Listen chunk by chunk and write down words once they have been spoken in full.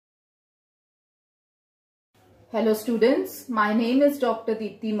Hello students, my name is Dr.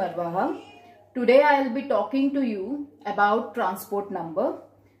 Deepti Marwaha. Today I will be talking to you about transport number.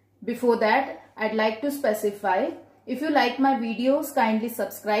 Before that, I'd like to specify, if you like my videos, kindly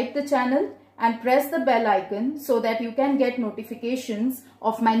subscribe the channel and press the bell icon so that you can get notifications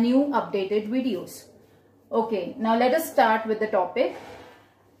of my new updated videos. Okay, now let us start with the topic.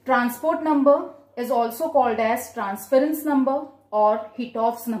 Transport number is also called as transference number or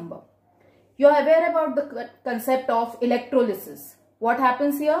Hittorf's number. You are aware about the concept of electrolysis. What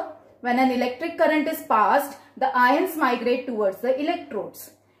happens here? When an electric current is passed, the ions migrate towards the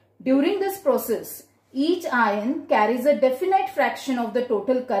electrodes. During this process, each ion carries a definite fraction of the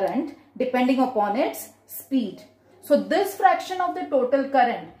total current depending upon its speed. So this fraction of the total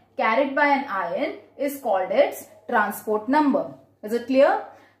current carried by an ion is called its transport number. Is it clear?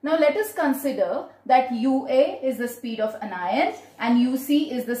 Now let us consider that UA is the speed of an ion and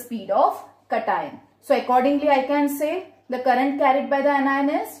UC is the speed of cation. So accordingly I can say the current carried by the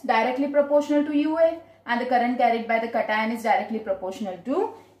anion is directly proportional to UA and the current carried by the cation is directly proportional to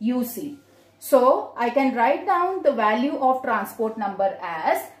UC. So I can write down the value of transport number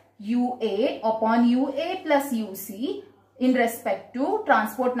as UA upon UA plus UC in respect to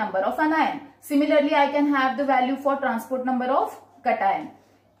transport number of an ion. Similarly, I can have the value for transport number of cation.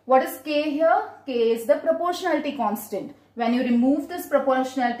 What is K here? K is the proportionality constant. When you remove this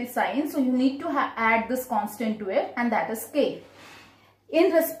proportionality sign, so you need to add this constant to it, and that is K.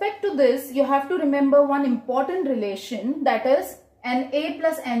 In respect to this, you have to remember one important relation, that is Na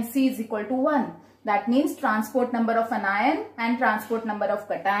plus Nc is equal to 1. That means transport number of an ion and transport number of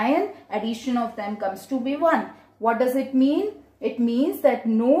cation, addition of them comes to be 1. What does it mean? It means that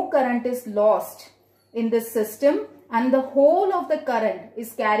no current is lost in this system and the whole of the current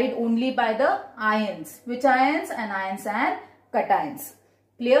is carried only by the ions. Which ions? Anions and cations.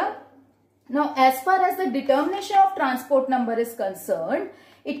 Clear? Now, as far as the determination of transport number is concerned,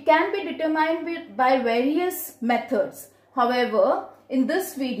 it can be determined by various methods. However, in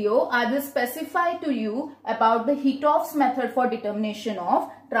this video, I will specify to you about the Hittorf's method for determination of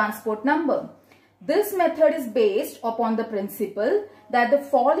transport number. This method is based upon the principle that the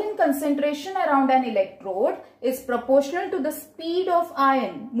fall in concentration around an electrode is proportional to the speed of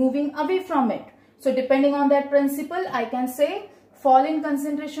ion moving away from it. So depending on that principle, I can say fall in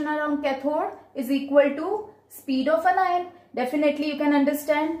concentration around cathode is equal to speed of an ion. Definitely you can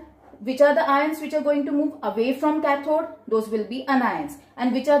understand which are the ions which are going to move away from cathode, those will be anions.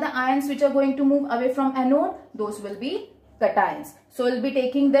 And which are the ions which are going to move away from anode, those will be cations. So we'll be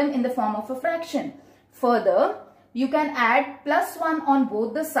taking them in the form of a fraction. Further, you can add plus 1 on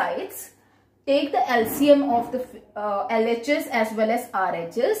both the sides, take the LCM of the LHS as well as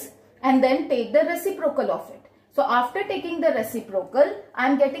RHS, and then take the reciprocal of it. So after taking the reciprocal,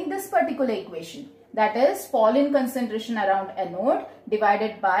 I am getting this particular equation, that is fall in concentration around anode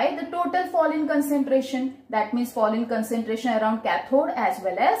divided by the total fall in concentration, that means fall in concentration around cathode as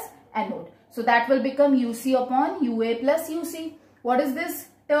well as anode. So that will become UC upon UA plus UC. What is this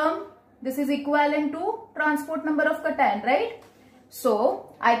term? This is equivalent to transport number of cation, right?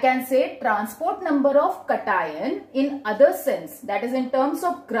 So I can say transport number of cation in other sense, that is in terms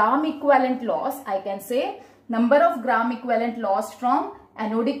of gram equivalent loss, I can say number of gram equivalent lost from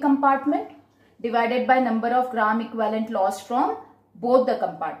anodic compartment divided by number of gram equivalent lost from both the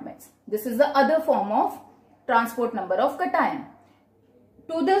compartments. This is the other form of transport number of cation.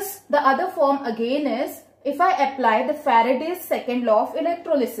 To this, the other form again is if I apply the Faraday's second law of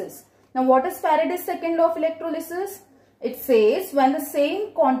electrolysis. Now what is Faraday's second law of electrolysis? It says when the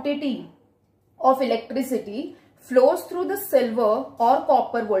same quantity of electricity flows through the silver or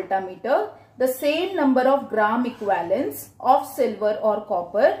copper voltmeter, the same number of gram equivalents of silver or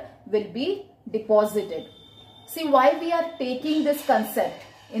copper will be deposited. See, why we are taking this concept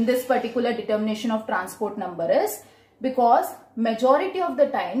in this particular determination of transport number is because majority of the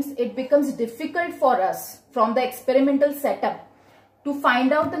times it becomes difficult for us from the experimental setup to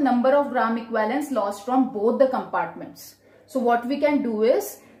find out the number of gram equivalents lost from both the compartments. So what we can do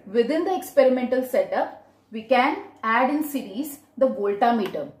is within the experimental setup, we can add in series the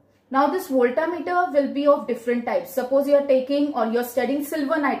voltmeter. Now this voltmeter will be of different types. Suppose you are taking or you are studying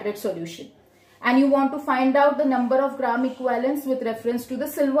silver nitrate solution and you want to find out the number of gram equivalents with reference to the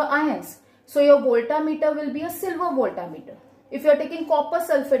silver ions. So your voltmeter will be a silver voltmeter. If you are taking copper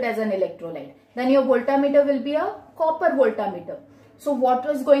sulfate as an electrolyte, then your voltmeter will be a copper voltmeter. So what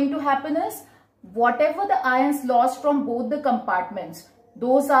is going to happen is, whatever the ions lost from both the compartments,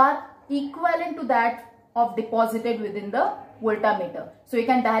 those are equivalent to that of deposited within the voltmeter. So you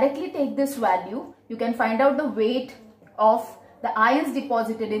can directly take this value, you can find out the weight of the ions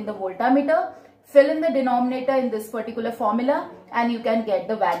deposited in the voltmeter. Fill in the denominator in this particular formula and you can get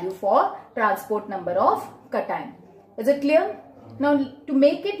the value for transport number of cation. Is it clear? Now to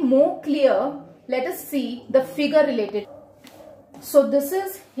make it more clear, let us see the figure related. So this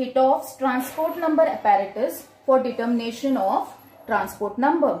is Hittorf's transport number apparatus for determination of transport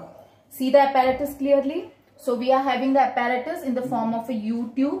number. See the apparatus clearly? So we are having the apparatus in the form of a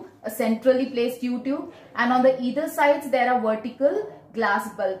U-tube, a centrally placed U-tube, and on the either sides there are vertical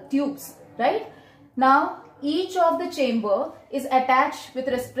glass bulb tubes, right? Now each of the chamber is attached with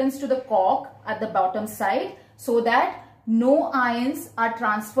reference to the cork at the bottom side so that no ions are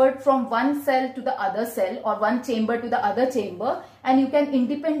transferred from one cell to the other cell or one chamber to the other chamber, and you can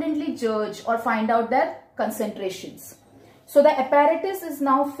independently judge or find out their concentrations. So the apparatus is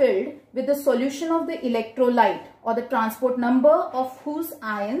now filled with the solution of the electrolyte or the transport number of whose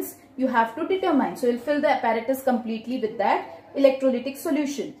ions you have to determine. So you'll fill the apparatus completely with that electrolytic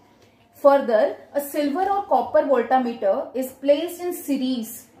solution. Further, a silver or copper voltmeter is placed in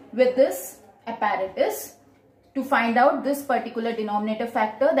series with this apparatus to find out this particular denominator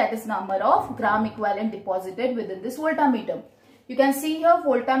factor, that is number of gram equivalent deposited within this voltmeter. You can see here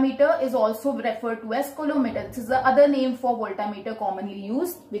voltmeter is also referred to as coulometer. This is the other name for voltmeter commonly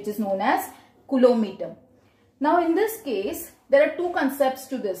used, which is known as coulometer. Now in this case, there are two concepts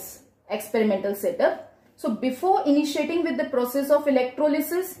to this experimental setup. So before initiating with the process of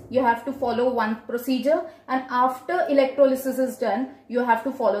electrolysis, you have to follow one procedure, and after electrolysis is done, you have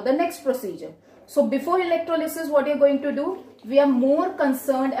to follow the next procedure. So before electrolysis, what you're going to do, we are more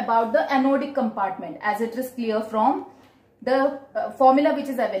concerned about the anodic compartment, as it is clear from the formula which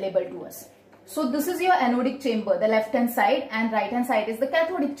is available to us. So this is your anodic chamber, the left hand side, and right hand side is the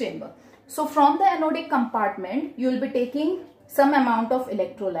cathodic chamber. So from the anodic compartment, you will be taking some amount of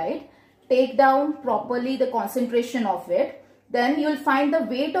electrolyte, take down properly the concentration of it, then you will find the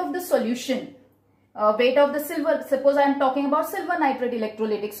weight of the solution, weight of the silver. Suppose I am talking about silver nitrate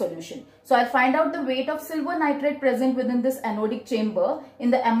electrolytic solution. So I'll find out the weight of silver nitrate present within this anodic chamber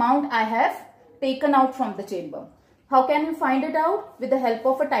in the amount I have taken out from the chamber. How can you find it out? With the help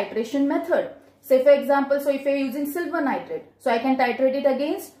of a titration method. Say for example, so if you are using silver nitrate, so I can titrate it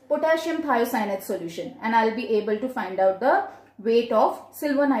against potassium thiocyanate solution and I'll be able to find out the weight of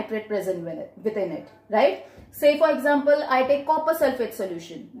silver nitrate present within it, right? Say for example, I take copper sulfate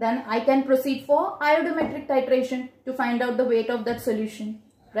solution, then I can proceed for iodometric titration to find out the weight of that solution,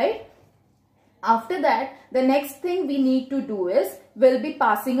 right? After that, the next thing we need to do is, we'll be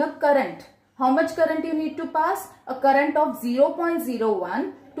passing a current. How much current you need to pass? A current of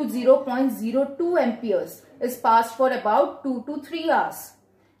 0.01 to 0.02 amperes is passed for about 2 to 3 hours.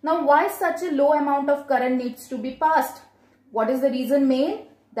 Now why such a low amount of current needs to be passed? What is the reason main?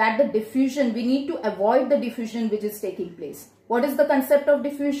 That the diffusion, we need to avoid the diffusion which is taking place. What is the concept of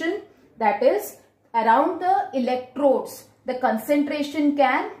diffusion? That is, around the electrodes, the concentration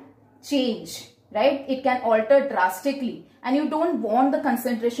can change, right? It can alter drastically, and you don't want the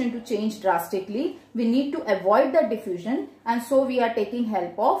concentration to change drastically. We need to avoid the diffusion, and so we are taking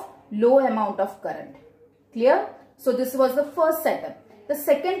help of low amount of current. Clear? So this was the first setup. The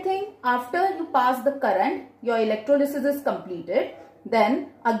second thing, after you pass the current, your electrolysis is completed. Then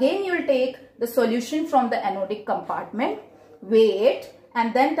again you will take the solution from the anodic compartment, weigh it,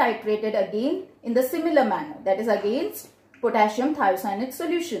 and then titrate it again in the similar manner, that is against potassium thiocyanate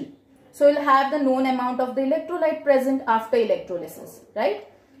solution. So you will have the known amount of the electrolyte present after electrolysis, right?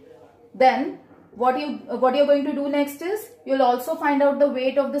 Then what you're going to do next is, you will also find out the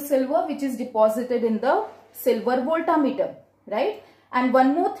weight of the silver which is deposited in the silver voltmeter, right? And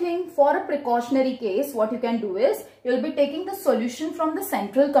one more thing, for a precautionary case, what you can do is, you will be taking the solution from the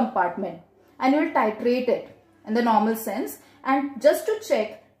central compartment and you will titrate it in the normal sense, and just to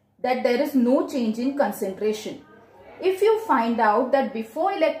check that there is no change in concentration. If you find out that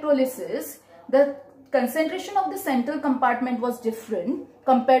before electrolysis, the concentration of the central compartment was different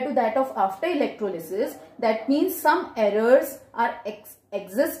compared to that of after electrolysis, that means some errors are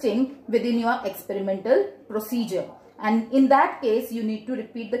existing within your experimental procedure. And in that case, you need to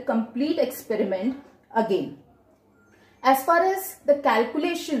repeat the complete experiment again. As far as the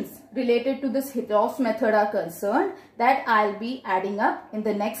calculations related to this Hittorf's method are concerned, that I'll be adding up in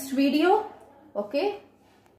the next video. Okay.